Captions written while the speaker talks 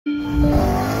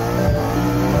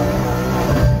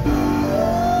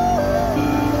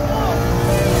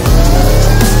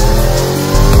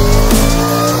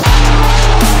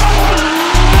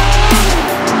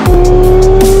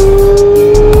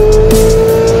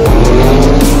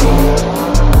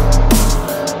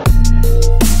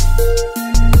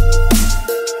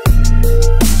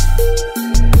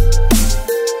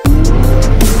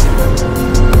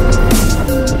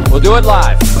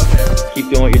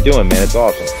you're doing, man. It's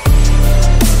awesome.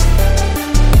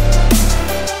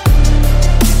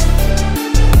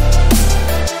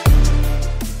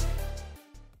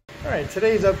 Alright,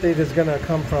 today's update is going to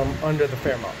come from under the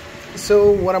Fairmont.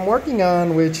 So what I'm working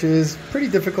on, which is pretty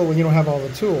difficult when you don't have all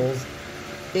the tools,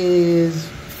 is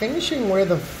finishing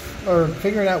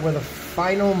figuring out where the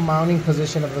final mounting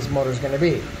position of this motor is going to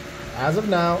be. As of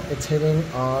now, it's hitting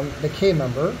on the K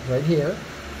member right here.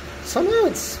 Somehow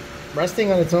it's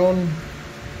resting on its own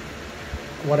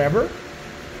whatever,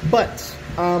 but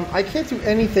I can't do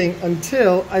anything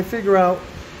until I figure out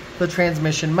the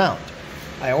transmission mount.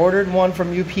 I ordered one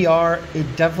from UPR.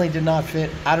 It definitely did not fit.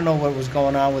 I don't know what was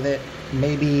going on with it.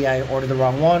 Maybe I ordered the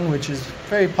wrong one, which is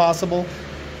very possible.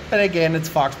 But again, it's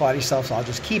Fox body stuff, so I'll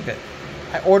just keep it.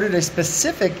 I ordered a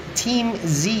specific Team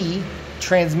Z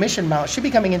transmission mount. Should be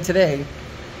coming in today.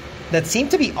 That seemed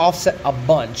to be offset a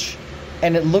bunch,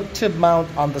 and it looked to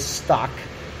mount on the stock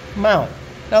mount.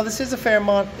 Now, this is a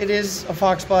Fairmont. It is a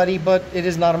Fox body, but it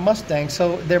is not a Mustang,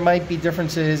 so there might be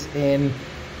differences in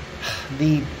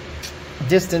the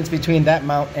distance between that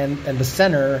mount and the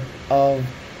center of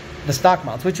the stock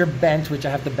mounts, which are bent, which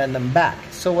I have to bend them back.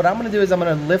 So what I'm going to do is I'm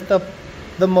going to lift up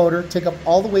the motor, take up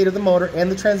all the weight of the motor and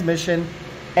the transmission,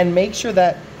 and make sure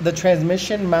that the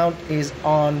transmission mount is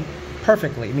on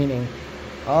perfectly, meaning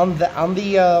on the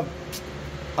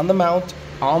mount,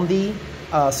 on the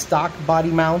stock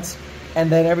body mounts, and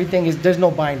then everything is, there's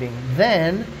no binding.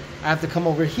 Then I have to come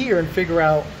over here and figure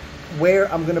out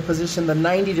where I'm going to position the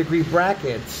 90-degree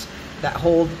brackets that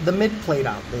hold the mid plate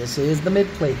out. This is the mid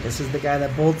plate. This is the guy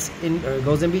that bolts in or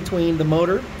goes in between the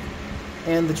motor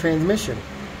and the transmission.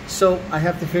 So I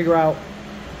have to figure out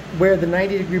where the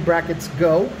 90-degree brackets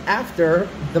go after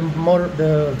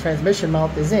the transmission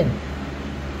mount is in.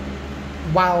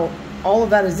 While all of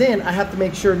that is in, I have to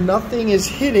make sure nothing is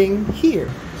hitting here.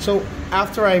 So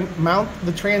after I mount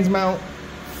the trans mount,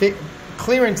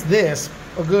 clearance this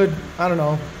a good, I don't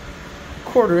know,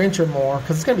 quarter-inch or more,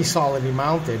 because it's going to be solidly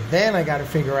mounted. Then I got to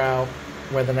figure out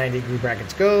where the 90-degree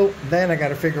brackets go. Then I got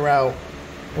to figure out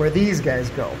where these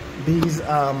guys go. These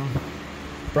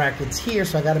brackets here,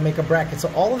 so I got to make a bracket.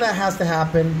 So all of that has to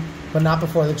happen, but not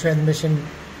before the transmission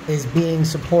is being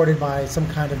supported by some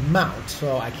kind of mount.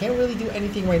 So I can't really do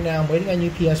anything right now. I'm waiting on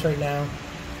UPS right now.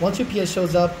 Once UPS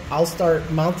shows up, I'll start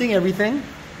mounting everything,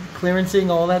 clearancing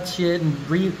all that shit,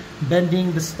 and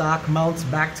bending the stock mounts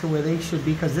back to where they should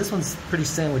be, because this one's pretty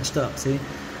sandwiched up, see?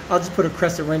 I'll just put a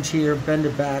crescent wrench here, bend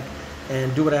it back,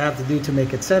 and do what I have to do to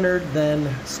make it centered,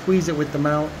 then squeeze it with the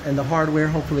mount and the hardware.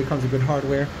 Hopefully it comes with good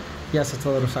hardware. Yes, it's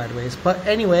a little sideways, but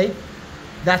anyway,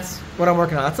 that's what I'm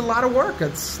working on. That's a lot of work.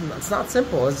 It's not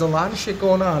simple. There's a lot of shit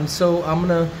going on, so I'm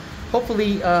gonna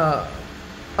hopefully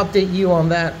update you on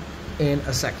that in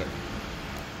a second.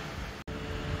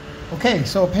 Okay,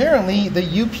 so apparently the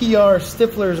UPR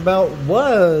Stifler's belt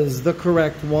was the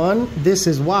correct one. This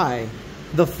is why.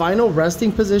 The final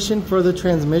resting position for the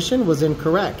transmission was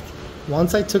incorrect.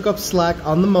 Once I took up slack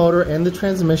on the motor and the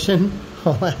transmission,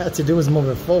 all I had to do was move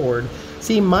it forward.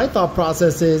 See, my thought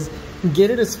process is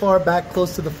get it as far back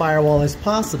close to the firewall as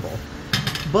possible.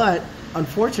 But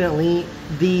unfortunately,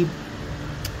 the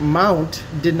mount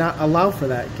did not allow for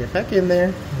that. Get back in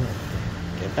there.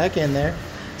 Get back in there.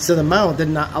 So the mount did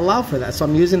not allow for that. So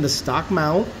I'm using the stock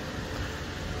mount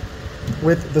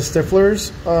with the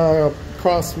Stifler's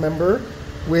cross member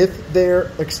with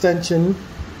their extension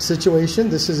situation.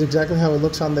 This is exactly how it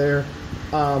looks on their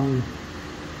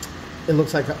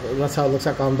that's how it looks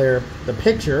like on the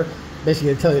picture.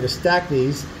 Basically, they tell you to stack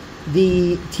these.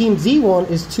 The Team Z one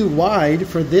is too wide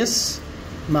for this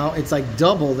mount. It's like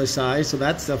double the size, so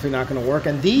that's definitely not going to work.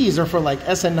 And these are for like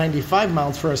SN95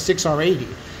 mounts for a 6R80.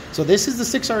 So this is the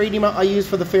 6R80 mount I use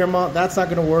for the Fairmont. That's not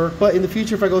going to work. But in the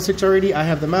future, if I go 6R80, I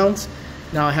have the mounts.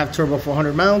 Now I have Turbo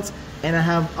 400 mounts, and I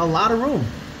have a lot of room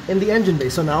in the engine bay.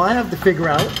 So now I have to figure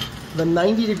out the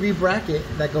 90-degree bracket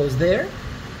that goes there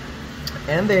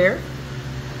and there.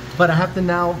 But I have to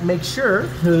now make sure,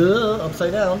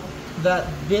 upside down, that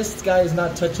this guy is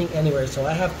not touching anywhere. So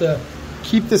I have to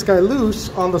keep this guy loose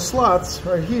on the slots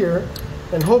right here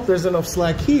and hope there's enough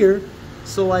slack here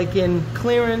so I can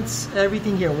clearance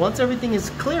everything here. Once everything is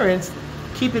clearanced,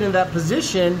 keep it in that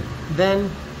position,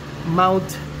 then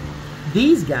mount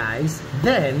these guys,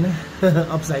 then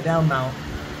upside down mount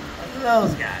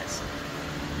those guys.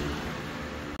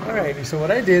 Alrighty, so what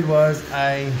I did was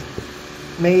I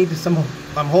made some,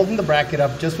 I'm holding the bracket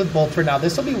up just with bolts for now.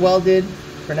 This will be welded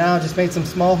for now. Just made some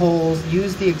small holes,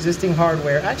 used the existing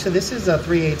hardware. Actually, this is a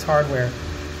 3/8 hardware,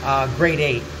 grade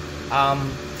 8.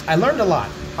 I learned a lot.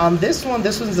 On this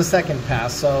one's the second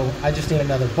pass, so I just need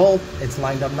another bolt. It's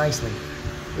lined up nicely.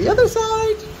 The other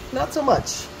side, not so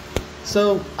much.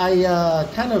 So I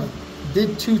kind of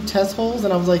did 2 test holes,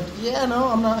 and I was like, yeah, no,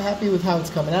 I'm not happy with how it's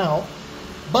coming out.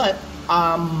 But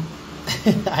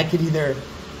I could either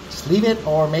just leave it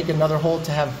or make another hole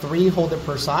to have 3 hold it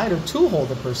per side, or 2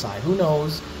 hold it per side. Who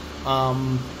knows?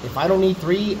 If I don't need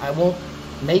 3, I won't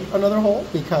make another hole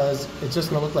because it's just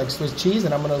gonna look like Swiss cheese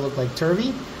and I'm gonna look like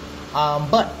turvy.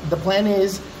 But the plan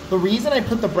is, the reason I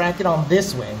put the bracket on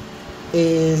this way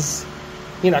is,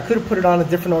 you know, I could have put it on a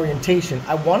different orientation.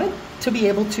 I wanted to be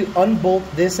able to unbolt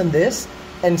this and this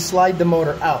and slide the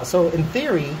motor out. So in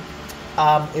theory,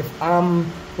 if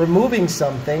I'm removing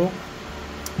something,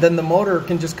 then the motor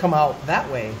can just come out that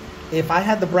way. If I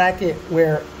had the bracket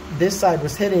where this side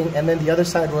was hitting and then the other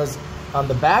side was on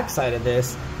the back side of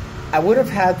this, I would have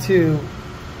had to,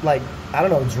 like, I don't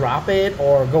know, drop it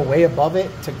or go way above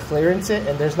it to clearance it,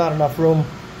 and there's not enough room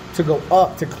to go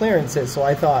up to clearance it. So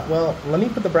I thought, well, let me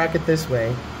put the bracket this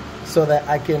way so that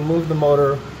I can move the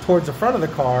motor towards the front of the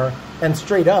car and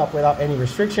straight up without any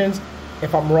restrictions.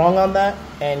 If I'm wrong on that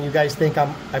and you guys think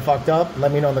I fucked up,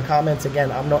 let me know in the comments.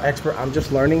 Again, I'm no expert, I'm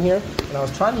just learning here, and I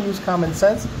was trying to use common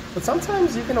sense, but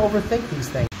sometimes you can overthink these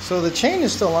things. So the chain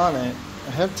is still on it,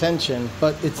 I have tension,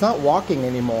 but it's not walking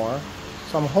anymore.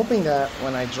 So I'm hoping that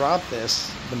when I drop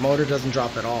this, the motor doesn't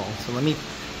drop at all. So let me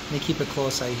keep a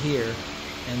close eye here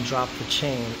and drop the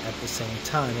chain at the same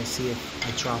time and see if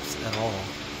it drops at all.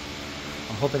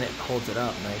 I'm hoping it holds it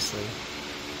up nicely.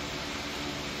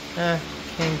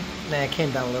 It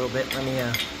came down a little bit. Let me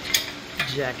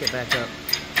jack it back up.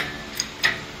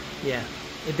 Yeah,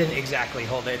 it didn't exactly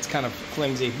hold it. It's kind of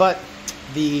flimsy, but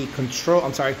the control,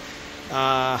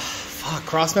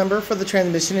 cross member for the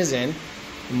transmission is in.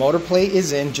 The motor plate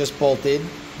is in, just bolted.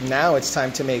 Now it's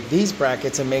time to make these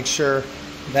brackets and make sure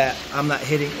that I'm not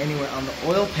hitting anywhere on the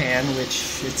oil pan,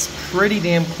 which it's pretty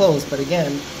damn close. But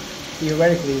again,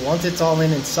 theoretically, once it's all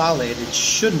in and solid, it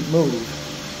shouldn't move.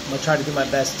 I'm gonna try to do my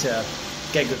best to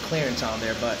get good clearance on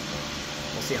there, but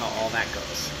we'll see how all that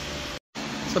goes.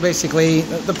 So basically,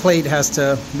 the plate has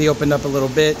to be opened up a little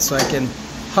bit so I can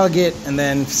hug it and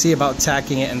then see about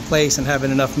tacking it in place and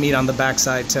having enough meat on the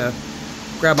backside to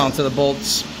grab onto the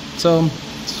bolts. So I'm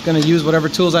just gonna use whatever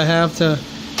tools I have to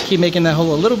keep making that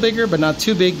hole a little bigger, but not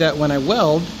too big that when I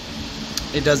weld,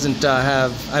 it doesn't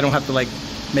I don't have to like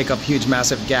make up huge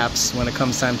massive gaps when it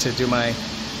comes time to do my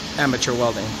amateur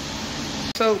welding.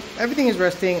 So everything is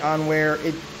resting on where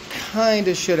it kind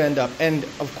of should end up. And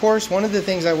of course, one of the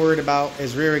things I worried about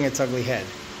is rearing its ugly head.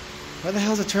 Where the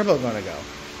hell's the turbo gonna go?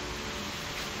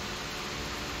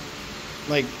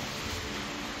 Like,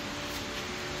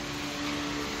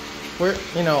 where,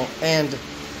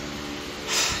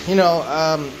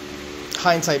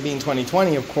 hindsight being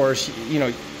 2020, of course,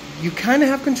 you kind of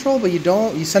have control, but you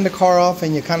don't. You send the car off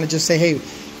and you kind of just say, hey,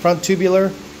 front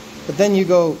tubular, but then you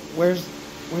go, where's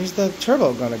the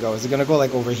turbo gonna go? Is it gonna go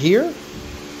like over here?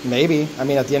 Maybe. I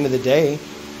mean, at the end of the day,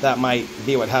 that might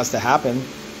be what has to happen.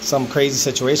 Some crazy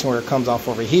situation where it comes off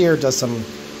over here, does some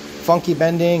funky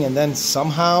bending, and then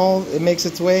somehow it makes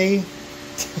its way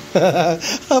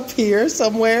up here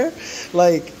somewhere.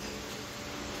 Like,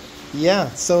 yeah,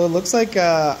 so it looks like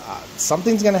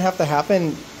something's gonna have to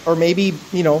happen, or maybe,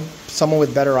 someone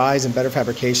with better eyes and better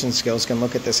fabrication skills can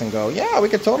look at this and go, yeah, we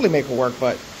could totally make it work.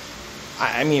 But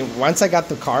I mean, once I got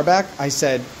the car back, I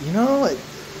said, it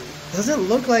doesn't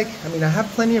look like, I have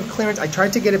plenty of clearance. I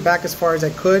tried to get it back as far as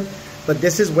I could, but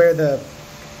this is where the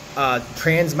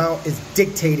trans mount is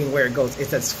dictating where it goes.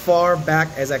 It's as far back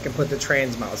as I can put the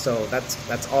trans mount, so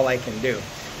that's all I can do.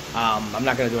 I'm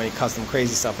not gonna do any custom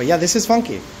crazy stuff, but yeah, this is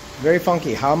funky, very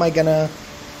funky. How am I gonna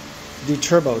do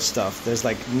turbo stuff? There's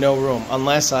like no room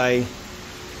unless I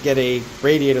get a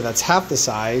radiator that's half the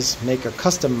size, make a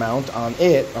custom mount on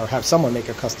it, or have someone make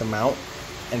a custom mount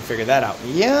and figure that out.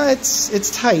 Yeah, it's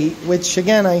tight, which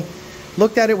again, I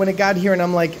looked at it when it got here and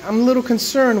I'm like, I'm a little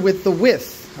concerned with the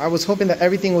width. I was hoping that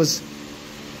everything was,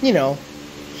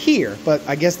 here, but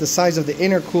I guess the size of the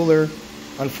intercooler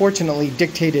unfortunately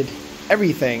dictated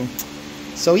everything.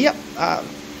 So yep,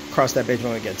 cross that bridge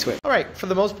when we get to it. All right, for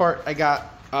the most part, I got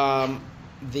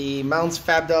the mounts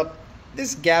fabbed up.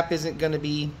 This gap isn't gonna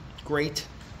be great.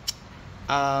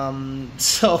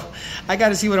 So I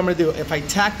gotta see what I'm gonna do. If I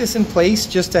tack this in place,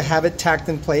 just to have it tacked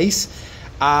in place,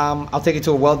 I'll take it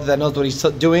to a welder that knows what he's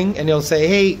doing, and he'll say,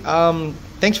 hey,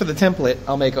 thanks for the template.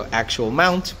 I'll make an actual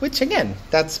mount, which again,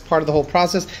 that's part of the whole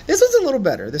process. This is a little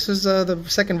better. This is the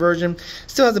second version.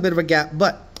 Still has a bit of a gap,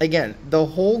 but again, the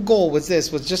whole goal was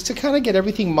just to kind of get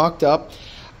everything mocked up.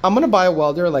 I'm gonna buy a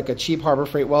welder, like a cheap Harbor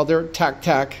Freight welder, tack,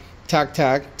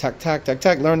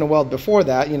 learn to weld before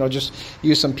that, just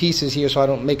use some pieces here so I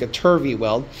don't make a turvy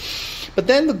weld. But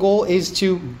then the goal is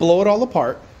to blow it all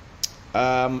apart,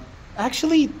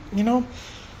 Actually, you know,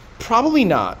 probably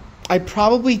not. I'd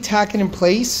probably tack it in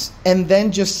place and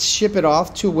then just ship it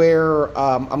off to where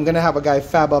I'm going to have a guy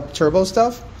fab up turbo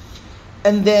stuff.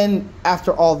 And then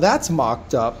after all that's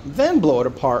mocked up, then blow it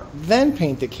apart, then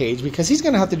paint the cage, because he's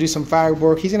going to have to do some fire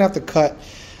work. He's going to have to cut.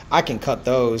 I can cut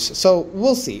those. So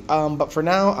we'll see. But for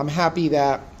now, I'm happy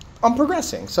that I'm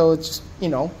progressing. So it's just, you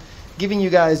know, giving you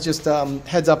guys just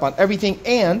heads up on everything.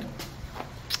 And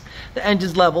the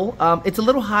engine's level. It's a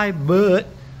little high, but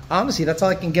honestly, that's all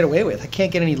I can get away with. I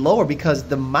can't get any lower because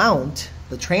the mount,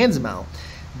 the trans mount,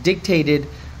 dictated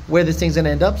where this thing's gonna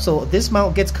end up. So this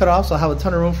mount gets cut off, so I'll have a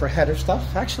ton of room for header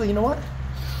stuff. Actually, you know what?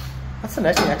 That's the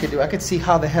next thing I could do. I could see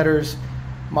how the headers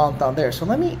mount down there. So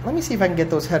let me see if I can get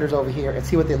those headers over here and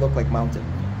see what they look like mounted.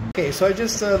 Okay, so I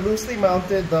just loosely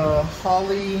mounted the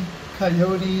Holly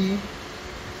Coyote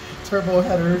turbo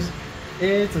headers.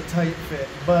 It's a tight fit,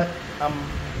 but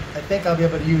I think I'll be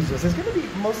able to use this. It's gonna be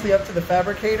mostly up to the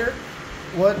fabricator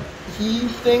what he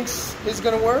thinks is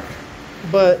gonna work,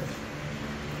 but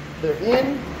they're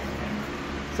in.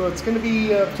 So it's going to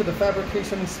be up to the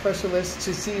fabrication specialist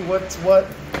to see what's what,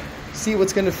 see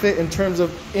what's going to fit in terms of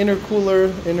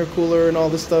intercooler, and all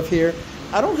this stuff here.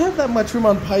 I don't have that much room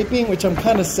on piping, which I'm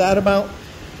kind of sad about.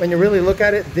 When you really look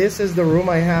at it, this is the room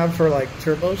I have for like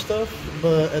turbo stuff.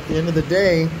 But at the end of the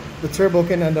day, the turbo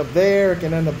can end up there, it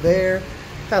can end up there.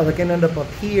 Hell, it can end up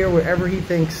here, wherever he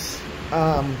thinks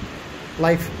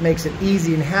life makes it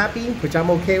easy and happy, which I'm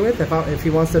okay with. If he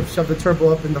wants to shove the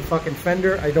turbo up in the fucking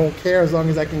fender, I don't care, as long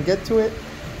as I can get to it.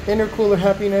 Intercooler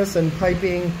happiness and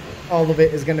piping, all of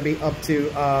it is going to be up to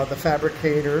the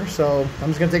fabricator. So I'm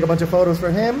just going to take a bunch of photos for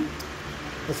him,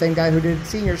 the same guy who did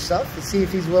senior stuff, to see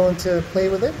if he's willing to play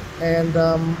with it, and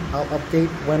I'll update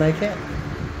when I can.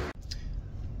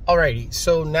 Alrighty,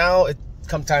 so now it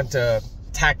come time to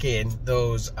tack in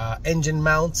those engine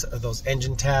mounts, or those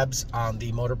engine tabs on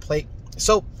the motor plate.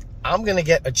 So I'm gonna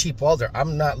get a cheap welder.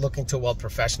 I'm not looking to weld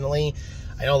professionally.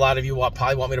 I know a lot of you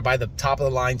probably want me to buy the top of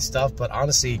the line stuff, but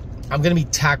honestly, I'm gonna be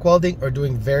tack welding or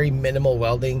doing very minimal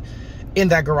welding in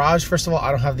that garage. First of all, I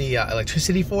don't have the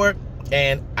electricity for it,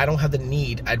 and I don't have the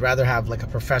need. I'd rather have like a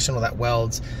professional that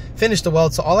welds, finish the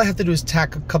weld. So all I have to do is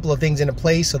tack a couple of things into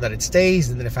place so that it stays,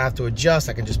 and then if I have to adjust,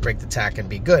 I can just break the tack and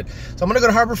be good. So I'm gonna go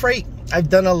to Harbor Freight. I've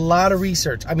done a lot of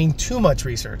research, I mean too much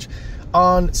research,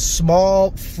 on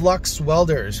small flux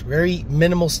welders, very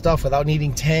minimal stuff without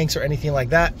needing tanks or anything like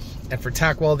that. And for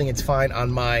tack welding, it's fine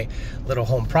on my little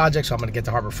home project. So I'm gonna get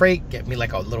to Harbor Freight, get me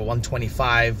like a little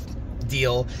 125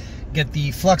 deal, get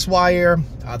the flux wire,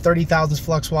 30 thousandths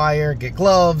flux wire, get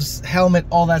gloves, helmet,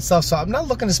 all that stuff. So I'm not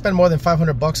looking to spend more than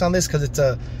 500 bucks on this, because it's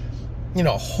a, you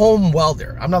know, home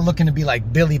welder. I'm not looking to be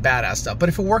like Billy Badass stuff. But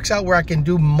if it works out where I can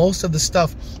do most of the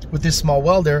stuff with this small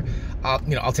welder,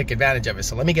 you know, I'll take advantage of it.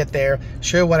 So let me get there,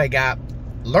 show you what I got,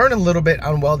 learn a little bit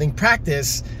on welding,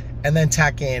 practice, and then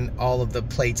tack in all of the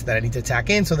plates that I need to tack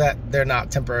in so that they're not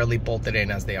temporarily bolted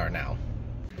in as they are now.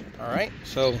 All right,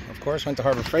 so of course went to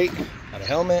Harbor Freight, got a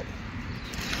helmet.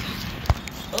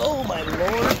 Oh my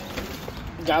Lord.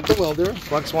 Got the welder,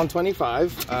 Flux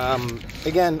 125.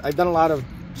 Again, I've done a lot of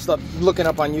stuff looking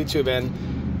up on YouTube,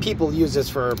 and people use this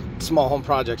for small home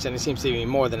projects, and it seems to be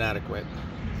more than adequate.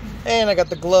 And I got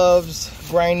the gloves,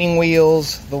 grinding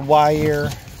wheels, the wire,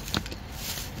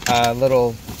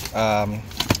 little,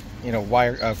 you know,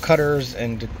 wire cutters,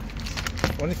 and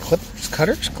what are they,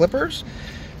 clippers,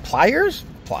 pliers,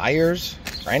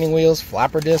 grinding wheels,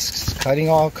 flapper discs,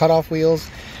 cut off wheels,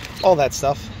 all that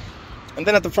stuff. And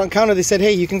then at the front counter, they said,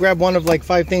 hey, you can grab one of like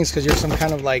 5 things because you're some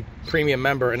kind of like premium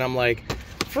member. And I'm like,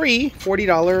 free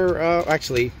 $40,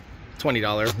 actually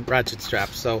 $20 ratchet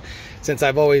straps. So since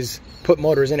I've always put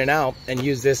motors in and out and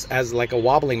use this as like a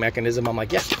wobbling mechanism, I'm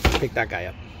like, yeah, pick that guy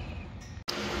up.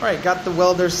 All right, got the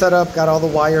welder set up, got all the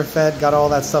wire fed, got all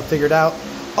that stuff figured out.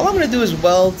 All I'm gonna do is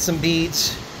weld some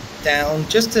beads down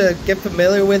just to get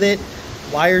familiar with it,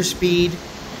 wire speed,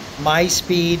 my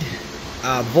speed,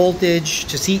 voltage,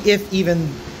 to see if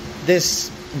even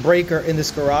this breaker in this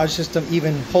garage system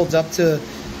even holds up to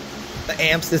the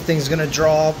amps this thing's gonna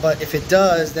draw. But if it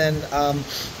does, then I'm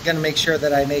gonna make sure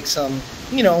that I make some,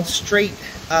 you know, straight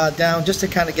down, just to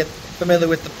kind of get familiar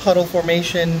with the puddle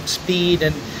formation, speed,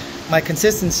 and my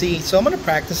consistency. So I'm gonna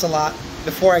practice a lot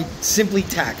before I simply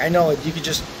tack. I know you could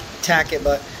just tack it,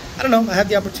 but I don't know, I have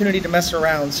the opportunity to mess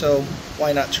around, so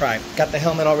why not try? Got the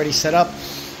helmet already set up.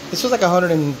 This was like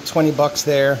 120 bucks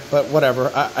there, but whatever.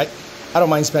 I don't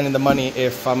mind spending the money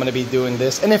if I'm gonna be doing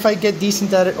this. And if I get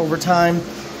decent at it over time,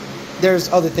 there's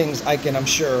other things I can, I'm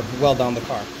sure, weld on the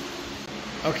car.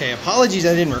 Okay, apologies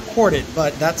I didn't record it,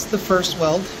 but that's the first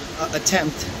weld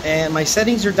attempt, and my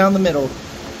settings are down the middle.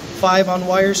 5 on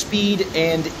wire speed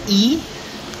and E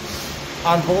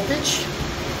on voltage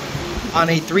on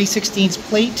a 3/16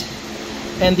 plate.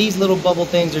 And these little bubble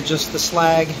things are just the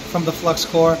slag from the flux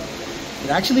core.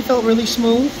 It actually felt really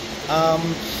smooth. I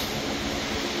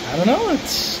don't know,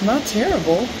 it's not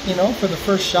terrible, you know, for the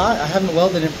first shot. I haven't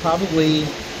welded in probably,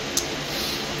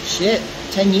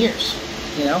 10 years,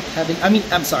 you know,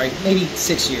 I'm sorry, maybe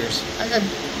 6 years. I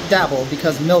dabble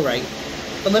because millwright.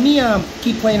 But let me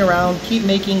keep playing around, keep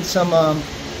making some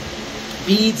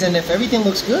beads, and if everything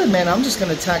looks good, man, I'm just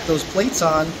gonna tack those plates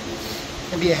on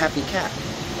and be a happy cat.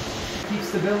 Keep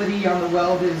stability on the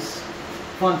weld is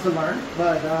fun to learn,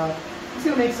 but I'm just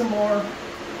gonna make some more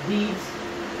beads,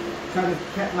 try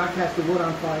to not catch the wood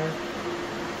on fire.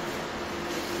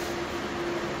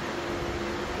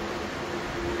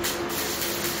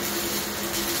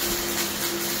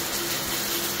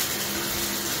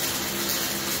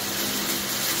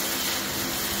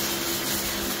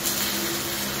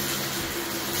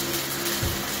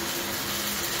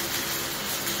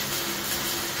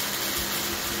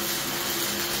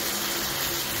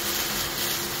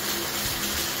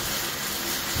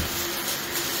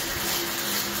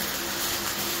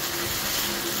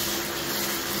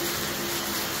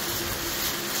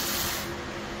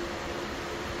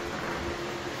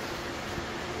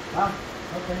 Ah,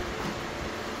 okay.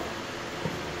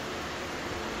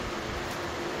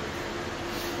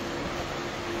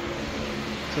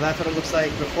 So that's what it looks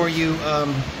like before you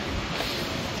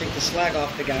take the slag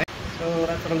off the guy. So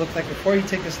that's what it looks like before you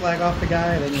take the slag off the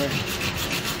guy. Then you're...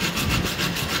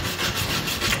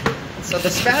 So the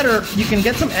spatter, you can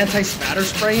get some anti-spatter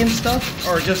spray and stuff,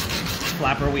 or just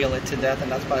flapper wheel it to death,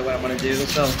 and that's probably what I'm gonna do.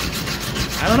 So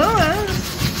I don't know, man.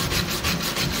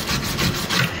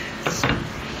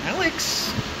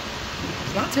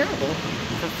 It's not terrible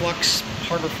for flux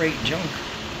Harbor Freight junk.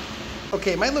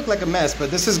 Okay, it might look like a mess, but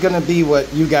this is gonna be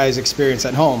what you guys experience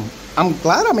at home. I'm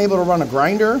glad I'm able to run a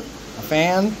grinder, a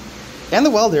fan, and the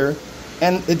welder,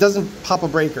 and it doesn't pop a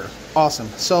breaker. Awesome.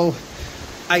 So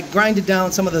I grinded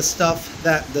down some of the stuff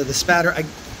that the spatter. I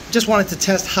just wanted to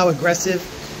test how aggressive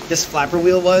this flapper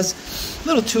wheel was. A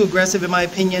little too aggressive in my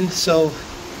opinion, so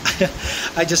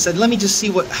I just said, let me just see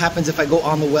what happens if I go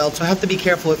on the weld. So I have to be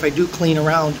careful if I do clean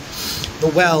around the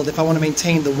weld, if I want to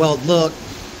maintain the weld look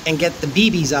and get the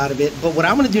BBs out of it. But what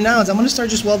I'm going to do now is I'm going to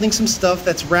start just welding some stuff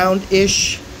that's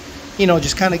round-ish, you know,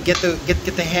 just kind of get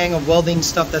the hang of welding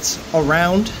stuff that's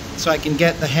around, so I can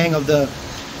get the hang of the,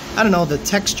 I don't know, the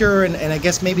texture and I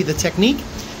guess maybe the technique.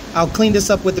 I'll clean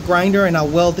this up with the grinder and I'll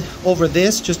weld over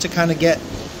this just to kind of get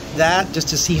that, just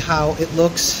to see how it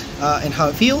looks and how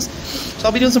it feels. So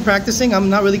I'll be doing some practicing. I'm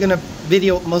not really going to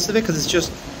video most of it because it's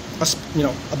just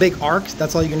a big arc.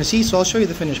 That's all you're going to see. So I'll show you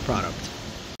the finished product.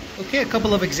 Okay, a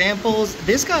couple of examples.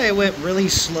 This guy I went really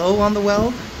slow on the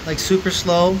weld, like super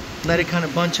slow. Let it kind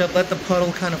of bunch up, let the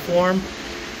puddle kind of form,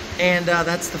 and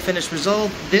that's the finished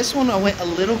result. This one I went a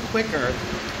little quicker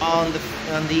on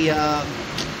the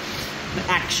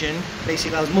action.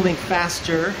 Basically, I was moving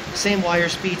faster, same wire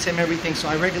speed, same everything, so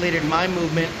I regulated my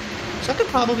movement. So I could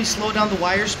probably slow down the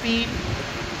wire speed,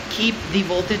 keep the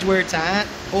voltage where it's at,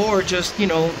 or just, you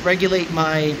know, regulate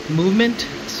my movement,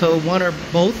 so one or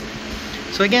both.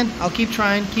 So again, I'll keep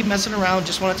trying, keep messing around.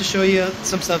 Just wanted to show you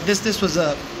some stuff. This was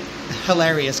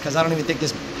hilarious because I don't even think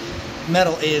this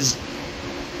metal is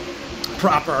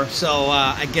proper, so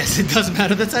I guess it doesn't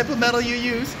matter the type of metal you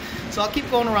use. So I'll keep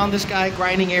going around this guy,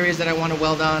 grinding areas that I want to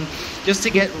weld on, just to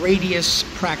get radius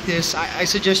practice. I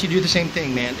suggest you do the same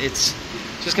thing, man. It's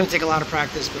just going to take a lot of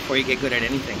practice before you get good at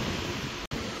anything.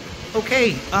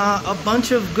 Okay, a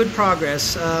bunch of good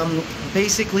progress.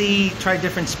 Basically, tried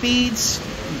different speeds,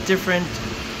 different,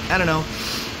 I don't know,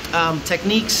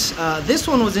 techniques. This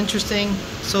one was interesting.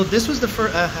 So this was the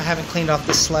first, I haven't cleaned off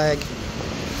the slag,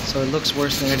 so it looks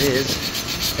worse than it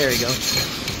is. There we go.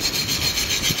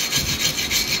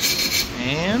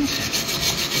 And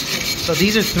so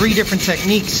these are 3 different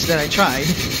techniques that I tried,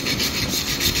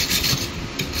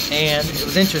 and it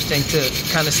was interesting to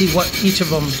kind of see what each of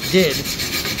them did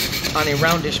on a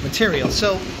roundish material.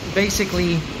 So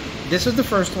basically, this was the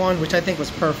first one, which I think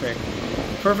was perfect.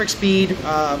 Perfect speed,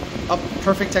 a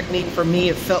perfect technique for me.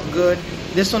 It felt good.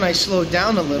 This one I slowed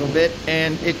down a little bit,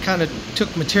 and it kind of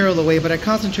took material away, but I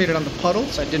concentrated on the puddle,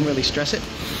 so I didn't really stress it.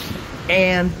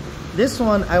 And this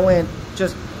one I went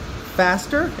just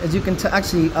faster, as you can tell,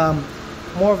 actually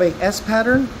more of a S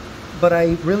pattern, but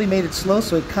I really made it slow,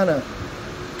 so it kind of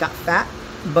got fat.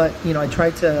 But you know, I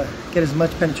tried to get as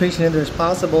much penetration in there as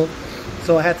possible,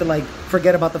 so I had to like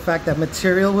forget about the fact that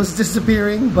material was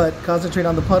disappearing, but concentrate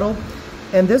on the puddle.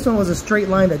 And this one was a straight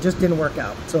line that just didn't work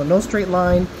out. So no straight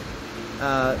line,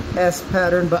 S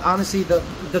pattern, but honestly the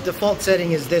default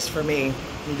setting is this for me.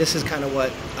 And this is kind of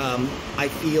what I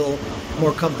feel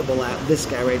more comfortable at, this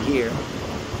guy right here.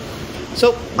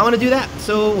 So I'm gonna do that.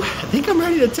 So I think I'm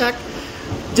ready to tack.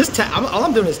 All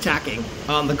I'm doing is tacking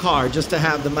on the car just to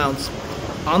have the mounts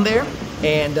on there.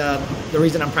 And the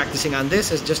reason I'm practicing on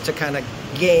this is just to kind of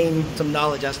gain some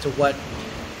knowledge as to what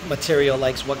material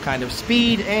likes what kind of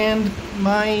speed and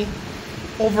my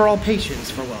overall patience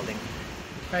for welding.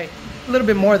 Right, a little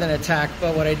bit more than a tack,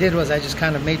 but what I did was I just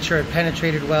kind of made sure it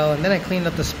penetrated well, and then I cleaned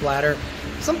up the splatter.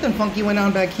 Something funky went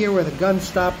on back here where the gun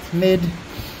stopped mid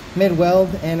weld,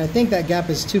 and I think that gap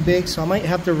is too big, so I might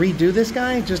have to redo this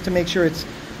guy just to make sure it's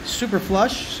super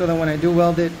flush, so that when I do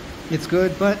weld it, it's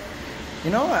good. But you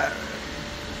know,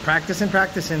 practicing.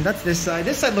 That's this side.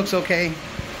 This side looks okay.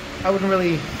 I wouldn't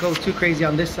really go too crazy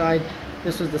on this side.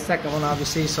 This was the second one,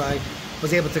 obviously, so I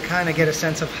was able to kind of get a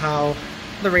sense of how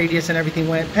the radius and everything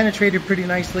went. Penetrated pretty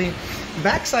nicely.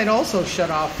 Backside also shut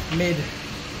off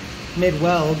mid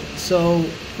weld, so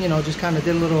you know, just kind of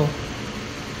did a little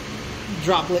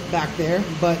droplet back there,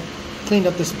 but cleaned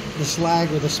up the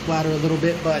slag or the splatter a little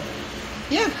bit. But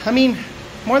yeah, I mean,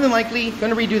 more than likely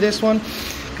gonna redo this one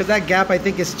because that gap I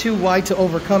think is too wide to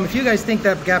overcome. If you guys think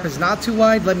that gap is not too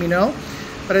wide, let me know.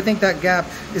 But I think that gap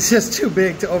is just too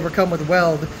big to overcome with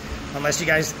weld, unless you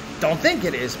guys don't think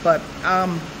it is. But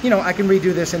you know, I can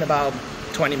redo this in about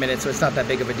 20 minutes, so it's not that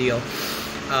big of a deal.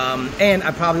 And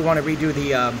I probably want to redo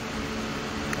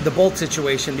the bolt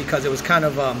situation because it was kind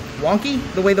of wonky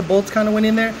the way the bolts kind of went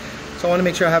in there. So I want to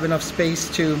make sure I have enough space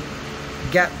to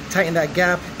tighten that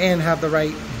gap and have the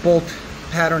right bolt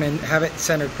pattern and have it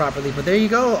centered properly. But there you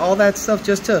go, all that stuff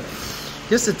just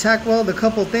to tack weld a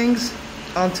couple things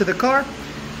onto the car.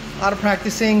 A lot of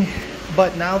practicing,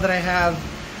 but now that I have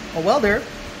a welder,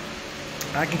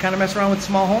 I can kind of mess around with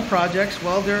small home projects.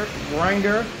 Welder,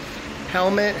 grinder,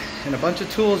 helmet, and a bunch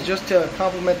of tools just to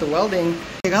complement the welding.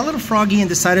 I got a little froggy and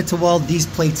decided to weld these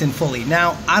plates in fully.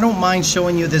 Now, I don't mind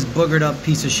showing you this boogered up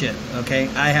piece of shit, okay?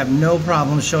 I have no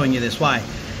problem showing you this. Why?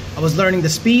 I was learning the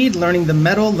speed, learning the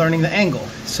metal, learning the angle.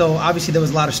 So obviously there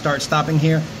was a lot of start-stopping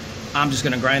here. I'm just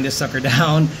gonna grind this sucker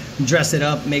down, dress it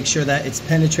up, make sure that it's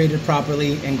penetrated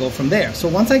properly, and go from there. So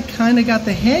once I kind of got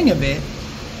the hang of it,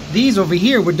 these over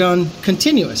here were done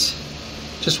continuous.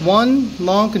 Just one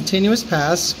long continuous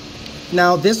pass.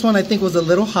 Now this one I think was a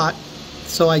little hot,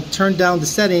 so I turned down the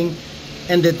setting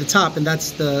and did the top, and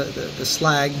that's the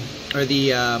slag or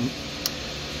the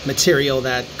material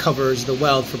that covers the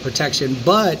weld for protection.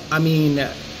 But I mean,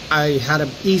 I had an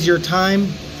easier time.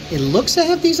 It looks to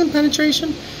have decent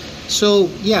penetration. So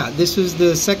yeah, this was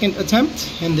the second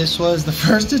attempt, and this was the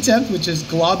first attempt, which is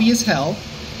globby as hell.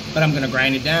 But I'm gonna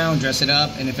grind it down, dress it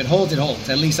up, and if it holds, it holds.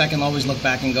 At least I can always look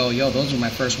back and go, yo, those were my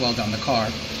first welds on the car,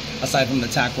 aside from the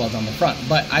tack weld on the front.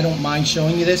 But I don't mind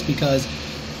showing you this because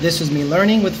this was me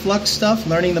learning with flux stuff,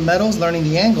 learning the metals, learning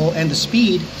the angle and the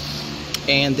speed.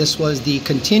 And this was the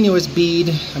continuous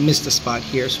bead. I missed a spot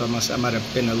here, so I might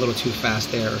have been a little too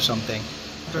fast there or something.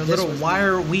 After a little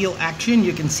wire wheel action,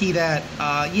 you can see that,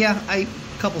 yeah, a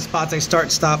couple spots I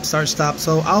start, stop.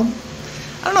 So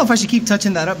I don't know if I should keep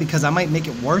touching that up because I might make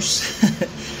it worse.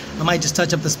 I might just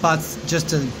touch up the spots just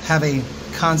to have a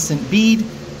constant bead.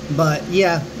 But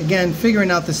yeah, again,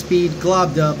 figuring out the speed,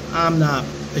 globbed up, I'm not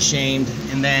ashamed.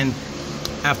 And then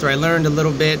after I learned a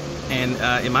little bit,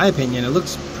 and in my opinion, it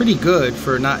looks pretty good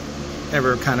for not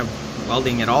ever kind of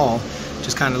welding at all.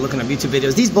 Just kind of looking at YouTube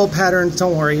videos. These bolt patterns,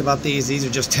 don't worry about these. These are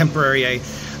just temporary.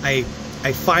 I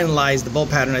finalized the bolt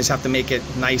pattern. I just have to make it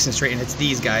nice and straight, and it's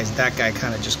these guys. That guy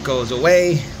kind of just goes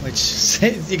away, which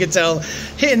you can tell,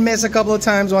 hit and miss a couple of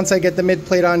times. Once I get the mid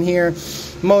plate on here,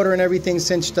 motor and everything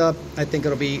cinched up, I think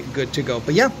it'll be good to go.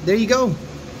 But yeah, there you go.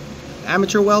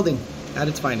 Amateur welding at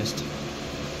its finest.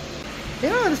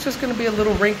 Yeah, it's just gonna be a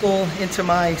little wrinkle into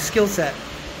my skill set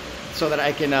so that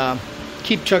I can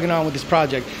keep chugging on with this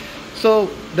project. So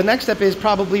the next step is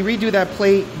probably redo that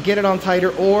plate, get it on tighter,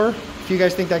 or if you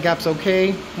guys think that gap's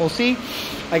okay, we'll see.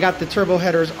 I got the turbo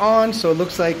headers on, so it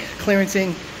looks like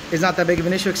clearancing is not that big of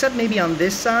an issue, except maybe on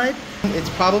this side. It's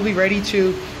probably ready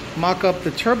to mock up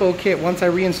the turbo kit once I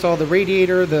reinstall the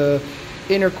radiator, the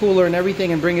intercooler and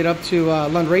everything, and bring it up to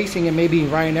Lund Racing, and maybe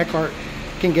Ryan Eckhart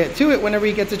can get to it whenever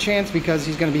he gets a chance, because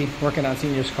he's going to be working on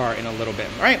Senior's car in a little bit.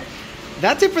 All right,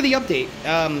 that's it for the update.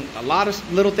 A lot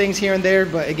of little things here and there,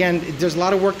 but again, there's a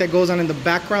lot of work that goes on in the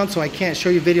background, so I can't show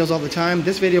you videos all the time.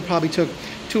 This video probably took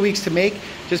 2 weeks to make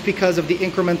just because of the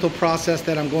incremental process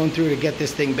that I'm going through to get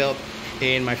this thing built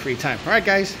in my free time. All right,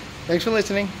 guys, thanks for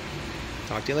listening.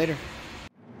 Talk to you later.